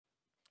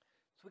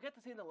So we got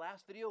to see in the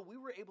last video, we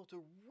were able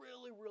to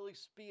really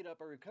speed up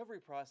our recovery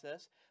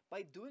process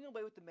by doing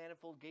away with the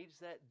manifold gauge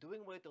set,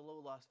 doing away with the low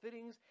loss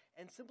fittings,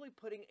 and simply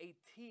putting a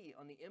T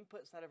on the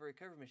input side of our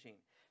recovery machine.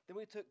 Then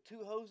we took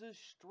two hoses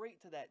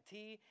straight to that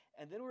T,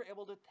 and then we were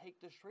able to take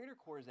the Schrader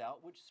cores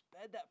out, which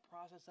sped that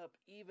process up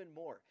even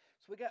more.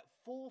 So we got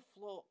full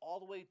flow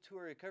all the way to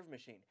our recovery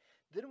machine.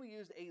 Then we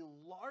used a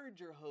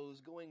larger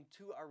hose going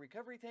to our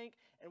recovery tank,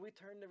 and we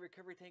turned the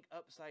recovery tank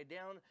upside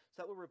down,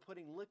 so that way we're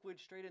putting liquid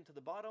straight into the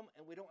bottom,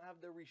 and we don't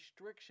have the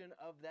restriction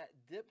of that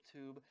dip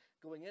tube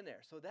going in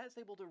there. So that's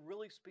able to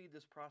really speed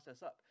this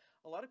process up.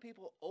 A lot of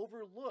people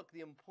overlook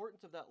the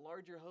importance of that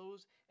larger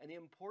hose and the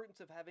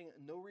importance of having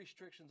no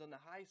restrictions on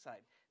the high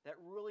side.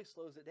 That really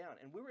slows it down,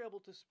 and we were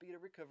able to speed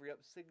a recovery up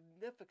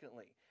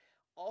significantly.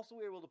 Also,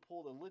 we were able to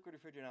pull the liquid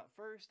refrigerant out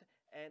first,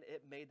 and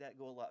it made that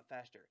go a lot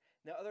faster.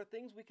 Now, are there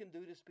things we can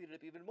do to speed it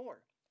up even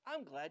more?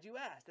 I'm glad you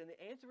asked, and the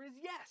answer is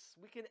yes,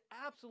 we can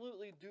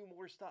absolutely do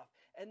more stuff.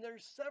 And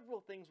there's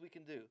several things we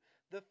can do.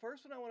 The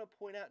first one I want to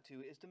point out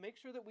to is to make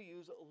sure that we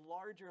use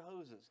larger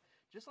hoses.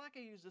 Just like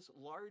I use this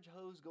large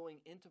hose going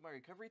into my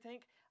recovery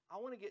tank,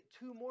 I want to get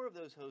two more of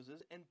those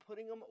hoses and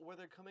putting them where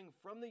they're coming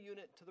from the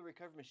unit to the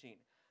recovery machine.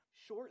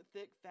 Short,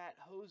 thick, fat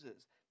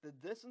hoses. The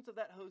distance of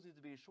that hose needs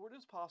to be as short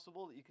as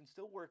possible that you can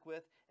still work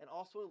with, and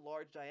also a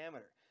large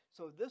diameter.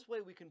 So this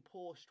way we can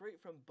pull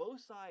straight from both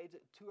sides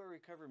to our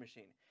recovery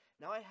machine.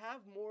 Now I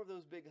have more of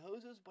those big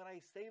hoses, but I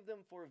save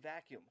them for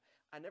vacuum.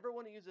 I never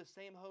want to use the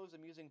same hose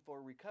I'm using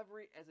for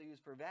recovery as I use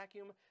for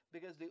vacuum,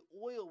 because the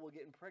oil will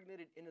get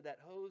impregnated into that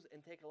hose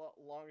and take a lot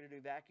longer to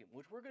do vacuum,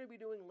 which we're going to be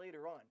doing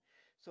later on.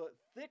 So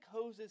thick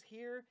hoses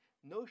here,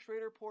 no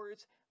Schrader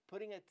ports.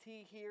 Putting a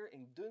T here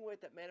and doing away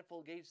with that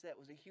manifold gauge set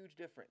was a huge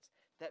difference.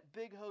 That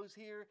big hose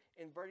here,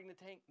 inverting the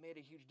tank, made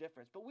a huge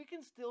difference. But we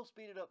can still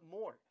speed it up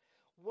more.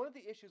 One of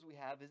the issues we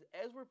have is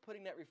as we're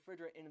putting that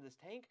refrigerant into this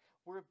tank,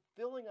 we're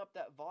filling up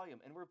that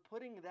volume and we're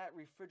putting that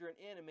refrigerant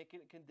in and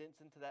making it condense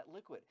into that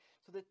liquid.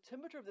 So the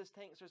temperature of this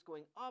tank starts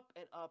going up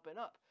and up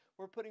and up.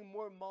 We're putting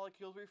more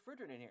molecules of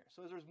refrigerant in here.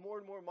 So as there's more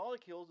and more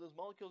molecules, those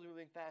molecules are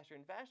moving faster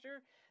and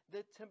faster,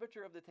 the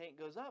temperature of the tank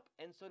goes up,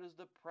 and so does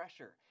the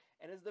pressure.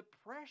 And as the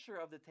pressure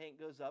of the tank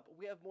goes up,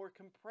 we have more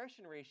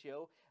compression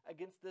ratio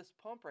against this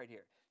pump right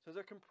here. So as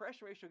our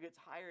compression ratio gets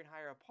higher and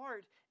higher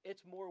apart,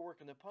 it's more work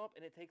in the pump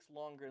and it takes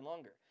longer and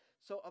longer.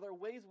 So are there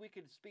ways we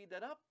could speed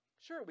that up?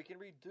 Sure, we can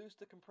reduce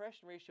the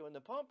compression ratio in the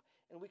pump,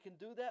 and we can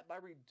do that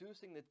by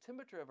reducing the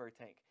temperature of our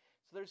tank.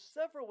 So there's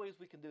several ways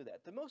we can do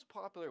that. The most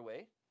popular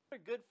way, our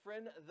good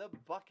friend, the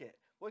bucket.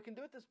 What I can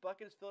do with this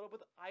bucket is fill it up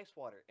with ice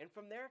water, and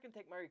from there I can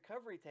take my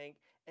recovery tank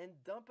and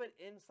dump it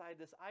inside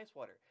this ice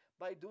water.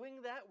 By doing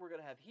that, we're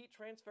going to have heat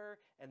transfer,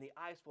 and the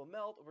ice will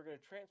melt. We're going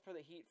to transfer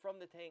the heat from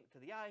the tank to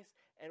the ice,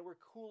 and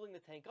we're cooling the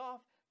tank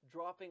off,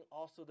 dropping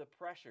also the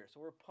pressure. So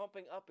we're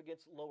pumping up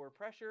against lower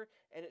pressure,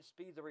 and it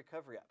speeds the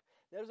recovery up.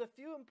 Now, there's a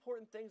few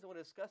important things I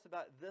want to discuss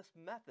about this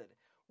method.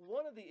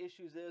 One of the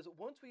issues is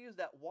once we use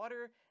that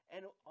water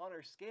and on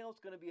our scale,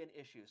 it's going to be an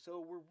issue. So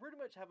we're pretty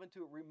much having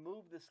to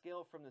remove the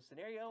scale from the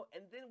scenario,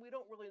 and then we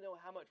don't really know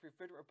how much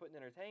refrigerant we're putting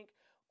in our tank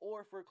or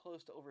if we're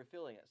close to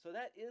overfilling it. So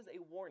that is a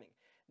warning.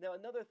 Now,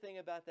 another thing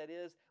about that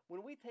is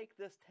when we take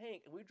this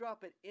tank and we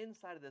drop it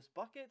inside of this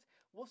bucket,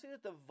 we'll see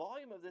that the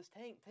volume of this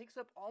tank takes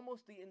up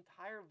almost the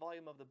entire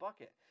volume of the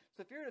bucket.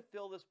 So if you were to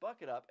fill this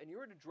bucket up and you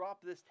were to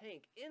drop this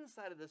tank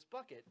inside of this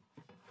bucket,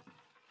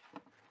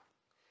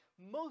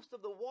 most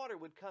of the water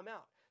would come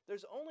out.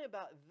 There's only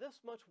about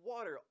this much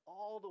water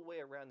all the way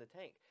around the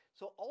tank.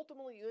 So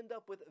ultimately you end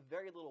up with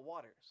very little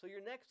water. So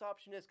your next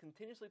option is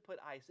continuously put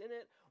ice in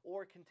it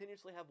or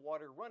continuously have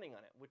water running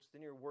on it, which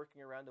then you're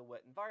working around a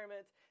wet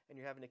environment and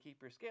you're having to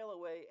keep your scale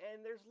away,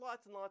 and there's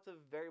lots and lots of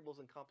variables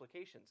and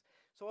complications.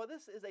 So while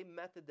this is a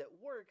method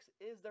that works,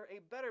 is there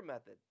a better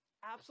method?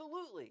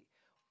 Absolutely.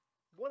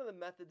 One of the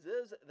methods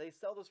is they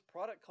sell this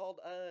product called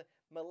a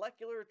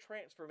molecular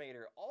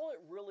transformator. All it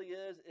really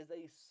is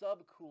a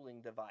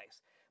subcooling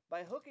device.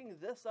 By hooking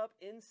this up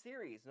in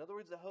series, in other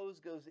words, the hose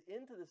goes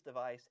into this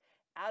device,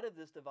 out of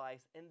this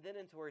device, and then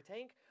into our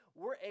tank,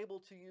 we're able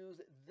to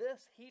use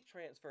this heat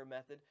transfer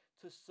method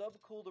to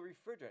subcool the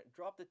refrigerant,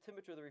 drop the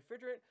temperature of the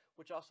refrigerant,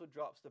 which also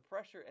drops the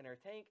pressure in our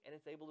tank, and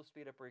it's able to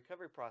speed up our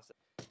recovery process.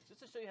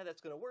 Just to show you how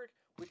that's going to work,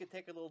 we could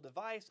take a little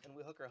device and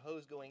we hook our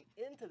hose going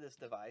into this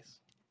device.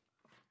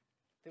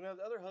 Then we have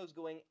the other hose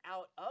going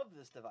out of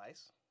this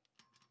device.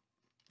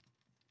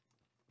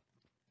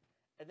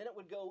 And then it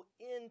would go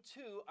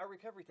into our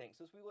recovery tank.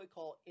 So this is what we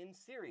call in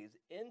series,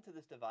 into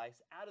this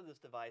device, out of this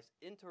device,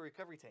 into a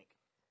recovery tank.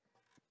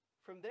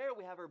 From there,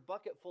 we have our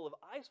bucket full of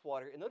ice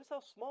water, and notice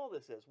how small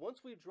this is. Once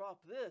we drop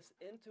this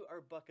into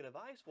our bucket of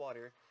ice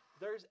water,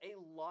 there's a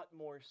lot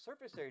more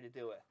surface area to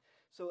deal with.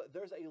 So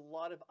there's a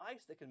lot of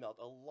ice that can melt,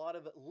 a lot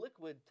of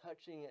liquid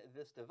touching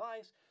this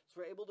device, so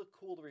we're able to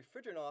cool the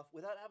refrigerant off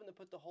without having to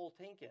put the whole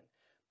tank in.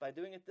 By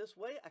doing it this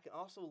way, I can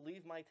also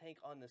leave my tank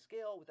on the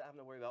scale without having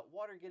to worry about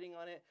water getting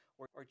on it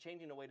or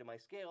changing the weight of my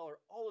scale or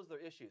all those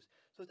other issues.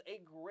 So it's a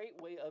great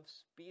way of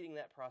speeding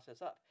that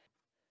process up.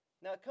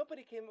 Now, a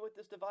company came up with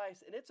this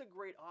device, and it's a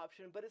great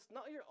option, but it's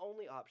not your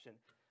only option.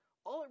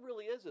 All it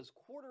really is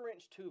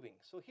 1/4-inch tubing.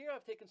 So here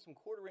I've taken some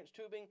 1/4-inch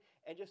tubing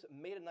and just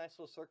made a nice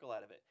little circle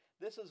out of it.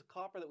 This is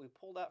copper that we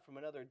pulled out from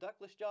another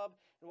ductless job,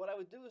 and what I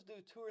would do is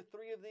do 2 or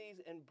 3 of these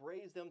and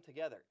braze them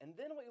together. And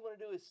then what you want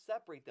to do is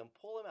separate them,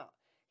 pull them out.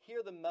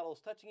 Here the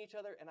metal's touching each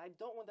other, and I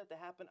don't want that to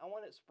happen. I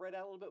want it spread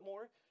out a little bit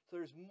more, so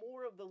there's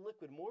more of the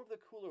liquid, more of the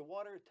cooler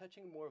water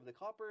touching more of the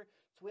copper,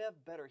 so we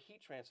have better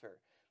heat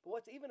transfer. But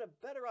what's even a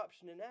better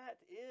option than that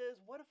is,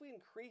 what if we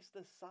increase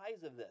the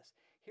size of this?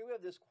 Here we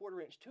have this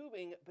 1/4-inch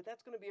tubing, but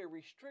that's going to be a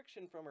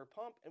restriction from our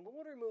pump, and we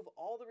want to remove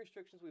all the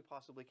restrictions we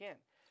possibly can.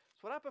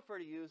 So what I prefer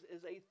to use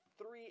is a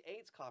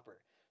 3/8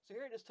 copper. So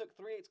here I just took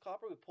 3/8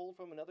 copper we pulled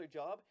from another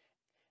job,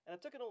 and I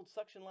took an old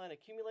suction line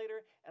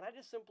accumulator, and I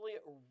just simply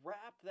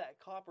wrapped that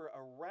copper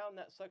around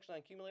that suction line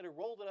accumulator,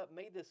 rolled it up,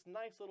 made this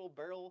nice little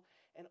barrel,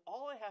 and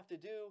all I have to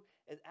do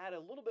is add a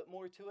little bit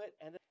more to it,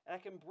 and I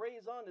can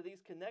braze onto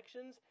these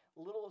connections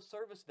little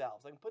service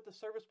valves. I can put the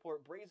service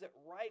port, braze it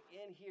right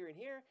in here and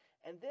here,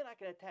 and then I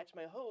can attach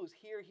my hose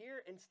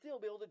here, and still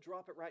be able to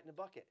drop it right in the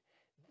bucket.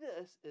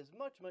 This is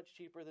much, much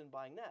cheaper than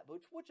buying that,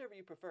 but whichever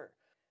you prefer.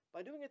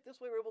 By doing it this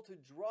way, we're able to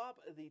drop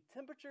the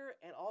temperature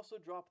and also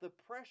drop the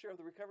pressure of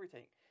the recovery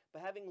tank.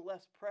 By having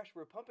less pressure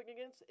we're pumping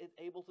against, it's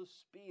able to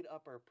speed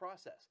up our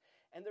process.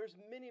 And there's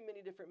many,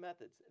 many different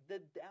methods. The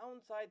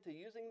downside to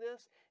using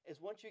this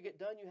is once you get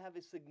done, you have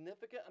a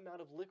significant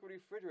amount of liquid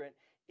refrigerant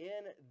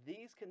in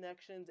these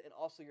connections and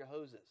also your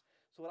hoses.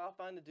 So what I'll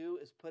find to do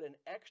is put an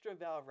extra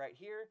valve right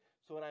here.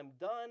 So when I'm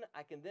done,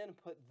 I can then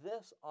put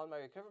this on my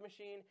recovery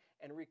machine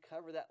and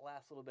recover that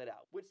last little bit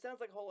out, which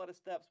sounds like a whole lot of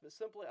steps, but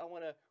simply I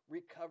want to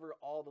recover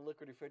all the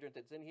liquid refrigerant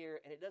that's in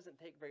here, and it doesn't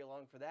take very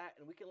long for that,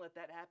 and we can let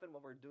that happen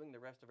while we're doing the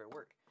rest of our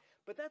work.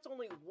 But that's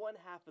only one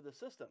half of the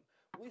system.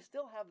 We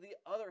still have the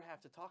other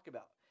half to talk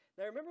about.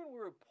 Now remember when we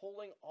were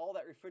pulling all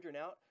that refrigerant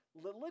out,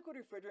 the liquid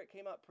refrigerant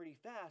came out pretty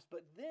fast,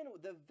 but then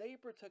the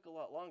vapor took a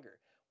lot longer.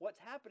 What's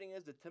happening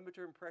is the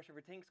temperature and pressure of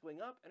our tank's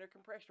going up and our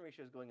compression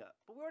ratio is going up.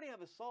 But we already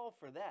have a solve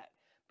for that.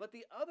 But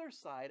the other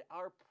side,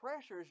 our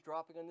pressure is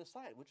dropping on this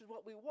side, which is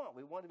what we want.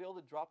 We want to be able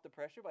to drop the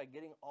pressure by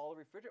getting all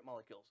the refrigerant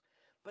molecules.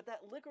 But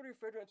that liquid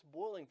refrigerant's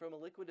boiling from a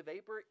liquid to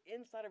vapor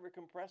inside of a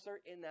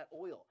compressor in that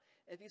oil.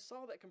 And if you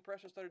saw, that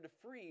compressor started to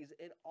freeze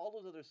in all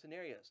those other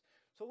scenarios.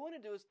 So what we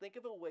want to do is think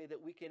of a way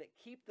that we can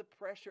keep the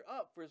pressure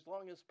up for as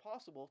long as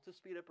possible to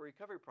speed up a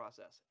recovery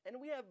process.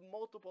 And we have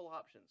multiple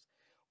options.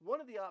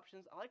 One of the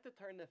options, I like to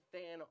turn the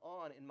fan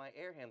on in my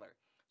air handler.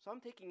 So I'm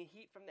taking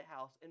heat from the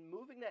house and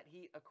moving that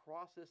heat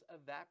across this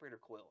evaporator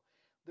coil.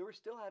 We're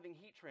still having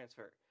heat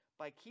transfer.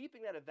 By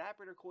keeping that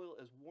evaporator coil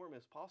as warm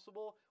as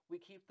possible, we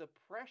keep the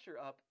pressure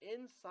up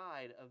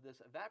inside of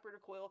this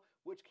evaporator coil,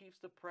 which keeps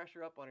the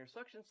pressure up on our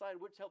suction side,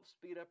 which helps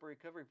speed up our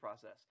recovery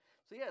process.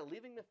 So yeah,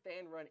 leaving the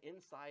fan run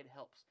inside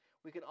helps.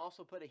 We can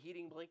also put a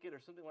heating blanket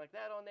or something like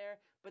that on there,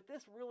 but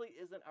this really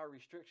isn't our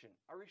restriction.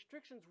 Our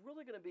restriction is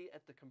really going to be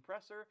at the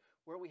compressor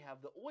where we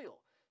have the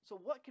oil. So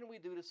what can we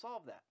do to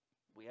solve that?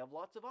 We have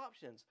lots of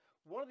options.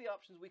 One of the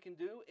options we can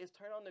do is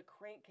turn on the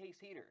crankcase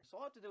heater. So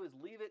all I have to do is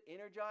leave it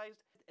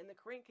energized, and the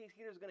crankcase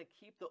heater is going to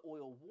keep the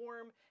oil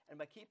warm, and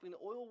by keeping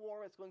the oil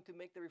warm, it's going to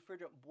make the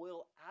refrigerant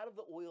boil out of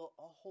the oil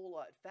a whole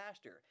lot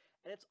faster.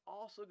 And it's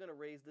also going to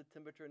raise the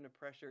temperature and the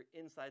pressure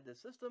inside the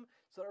system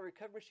so our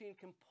recovery machine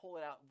can pull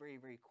it out very,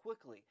 very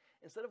quickly.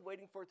 Instead of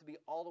waiting for it to be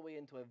all the way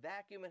into a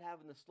vacuum and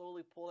having to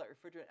slowly pull that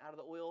refrigerant out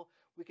of the oil,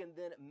 we can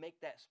then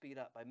make that speed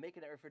up by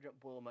making that refrigerant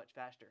boil much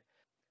faster.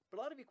 But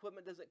a lot of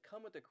equipment doesn't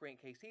come with a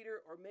crankcase heater,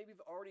 or maybe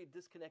you've already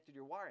disconnected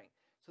your wiring.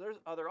 So there's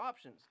other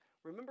options.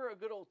 Remember a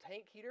good old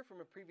tank heater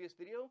from a previous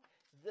video?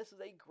 This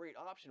is a great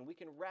option. We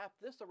can wrap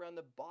this around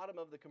the bottom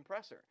of the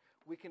compressor.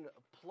 We can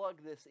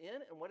plug this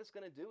in, and what it's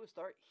going to do is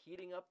start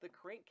heating up the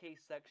crankcase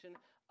section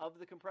of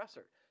the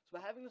compressor. So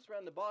by having this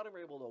around the bottom,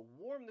 we're able to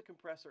warm the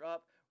compressor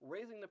up,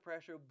 raising the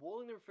pressure,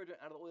 boiling the refrigerant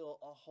out of the oil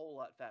a whole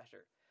lot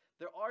faster.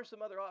 There are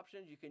some other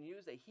options. You can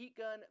use a heat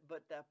gun,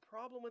 but the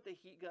problem with the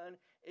heat gun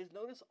is,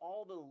 notice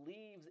all the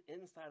leaves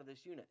inside of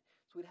this unit.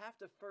 So we'd have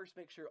to first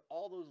make sure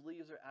all those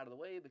leaves are out of the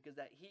way, because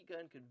that heat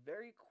gun could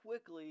very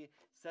quickly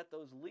set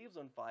those leaves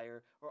on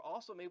fire, or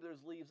also maybe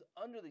there's leaves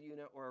under the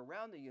unit or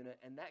around the unit,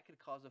 and that could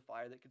cause a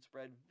fire that could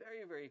spread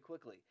very, very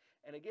quickly.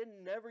 And again,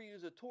 never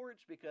use a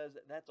torch, because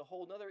that's a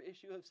whole nother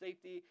issue of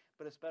safety,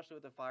 but especially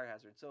with a fire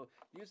hazard. So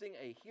using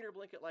a heater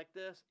blanket like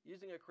this,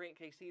 using a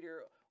crankcase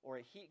heater, or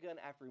a heat gun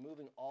after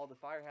removing all the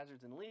fire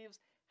hazards and leaves,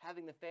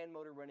 having the fan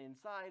motor run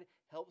inside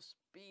helps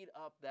speed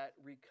up that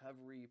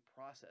recovery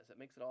process. It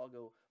makes it all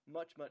go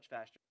much, much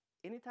faster.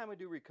 Anytime we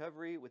do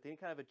recovery with any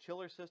kind of a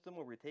chiller system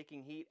where we're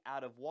taking heat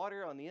out of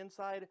water on the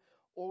inside,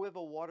 or we have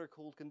a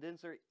water-cooled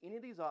condenser, any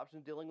of these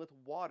options dealing with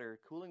water,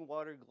 cooling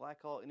water,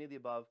 glycol, any of the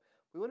above,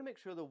 we want to make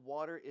sure the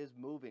water is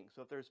moving.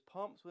 So if there's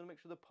pumps, we want to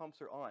make sure the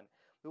pumps are on.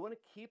 We want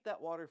to keep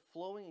that water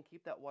flowing and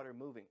keep that water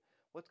moving.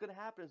 What's going to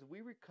happen is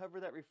we recover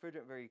that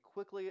refrigerant very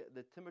quickly.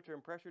 The temperature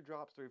and pressure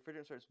drops, the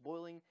refrigerant starts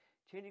boiling,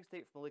 changing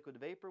state from liquid to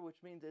vapor,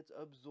 which means it's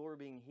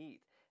absorbing heat.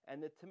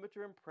 And the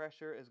temperature and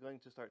pressure is going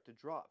to start to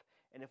drop.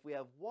 And if we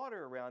have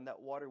water around,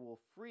 that water will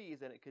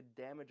freeze and it could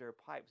damage our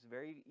pipes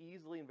very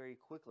easily and very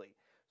quickly.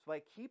 So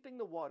by keeping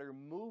the water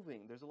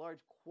moving, there's a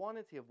large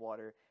quantity of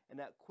water, and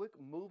that quick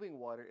moving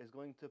water is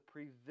going to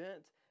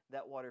prevent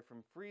that water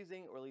from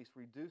freezing, or at least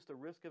reduce the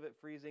risk of it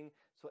freezing.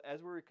 So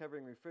as we're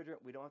recovering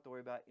refrigerant, we don't have to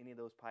worry about any of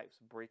those pipes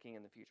breaking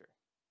in the future.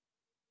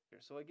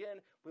 So again,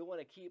 we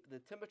want to keep the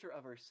temperature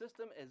of our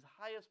system as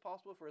high as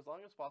possible for as long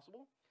as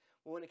possible.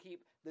 We want to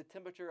keep the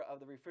temperature of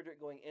the refrigerant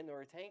going into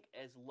our tank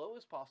as low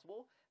as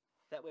possible.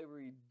 That way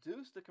we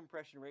reduce the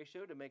compression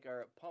ratio to make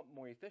our pump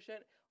more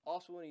efficient.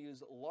 Also want to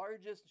use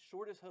largest,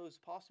 shortest hose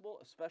possible,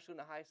 especially on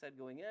the high side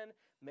going in.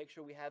 Make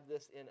sure we have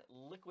this in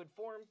liquid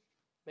form.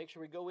 Make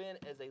sure we go in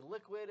as a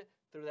liquid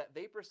through that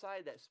vapor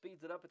side that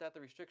speeds it up without the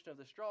restriction of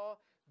the straw.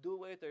 Do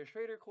away with our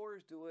Schrader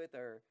cores, do away with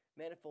our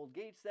manifold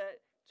gauge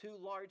set. 2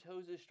 large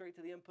hoses straight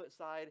to the input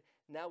side.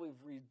 Now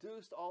we've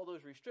reduced all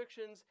those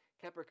restrictions,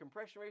 kept our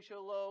compression ratio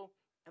low,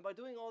 and by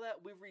doing all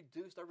that, we've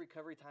reduced our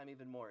recovery time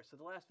even more. So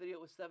the last video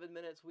was 7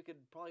 minutes. We could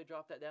probably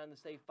drop that down to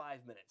say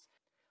 5 minutes.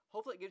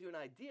 Hopefully it gives you an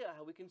idea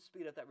how we can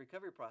speed up that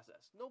recovery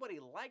process. Nobody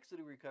likes to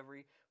do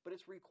recovery, but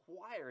it's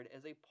required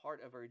as a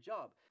part of our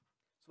job.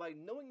 So by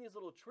knowing these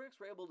little tricks,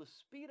 we're able to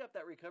speed up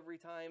that recovery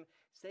time,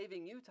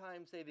 saving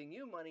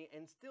you money,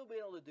 and still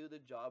being able to do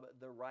the job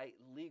the right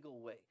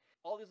legal way.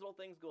 All these little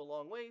things go a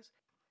long ways,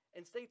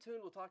 and stay tuned,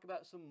 we'll talk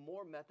about some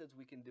more methods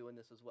we can do in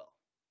this as well.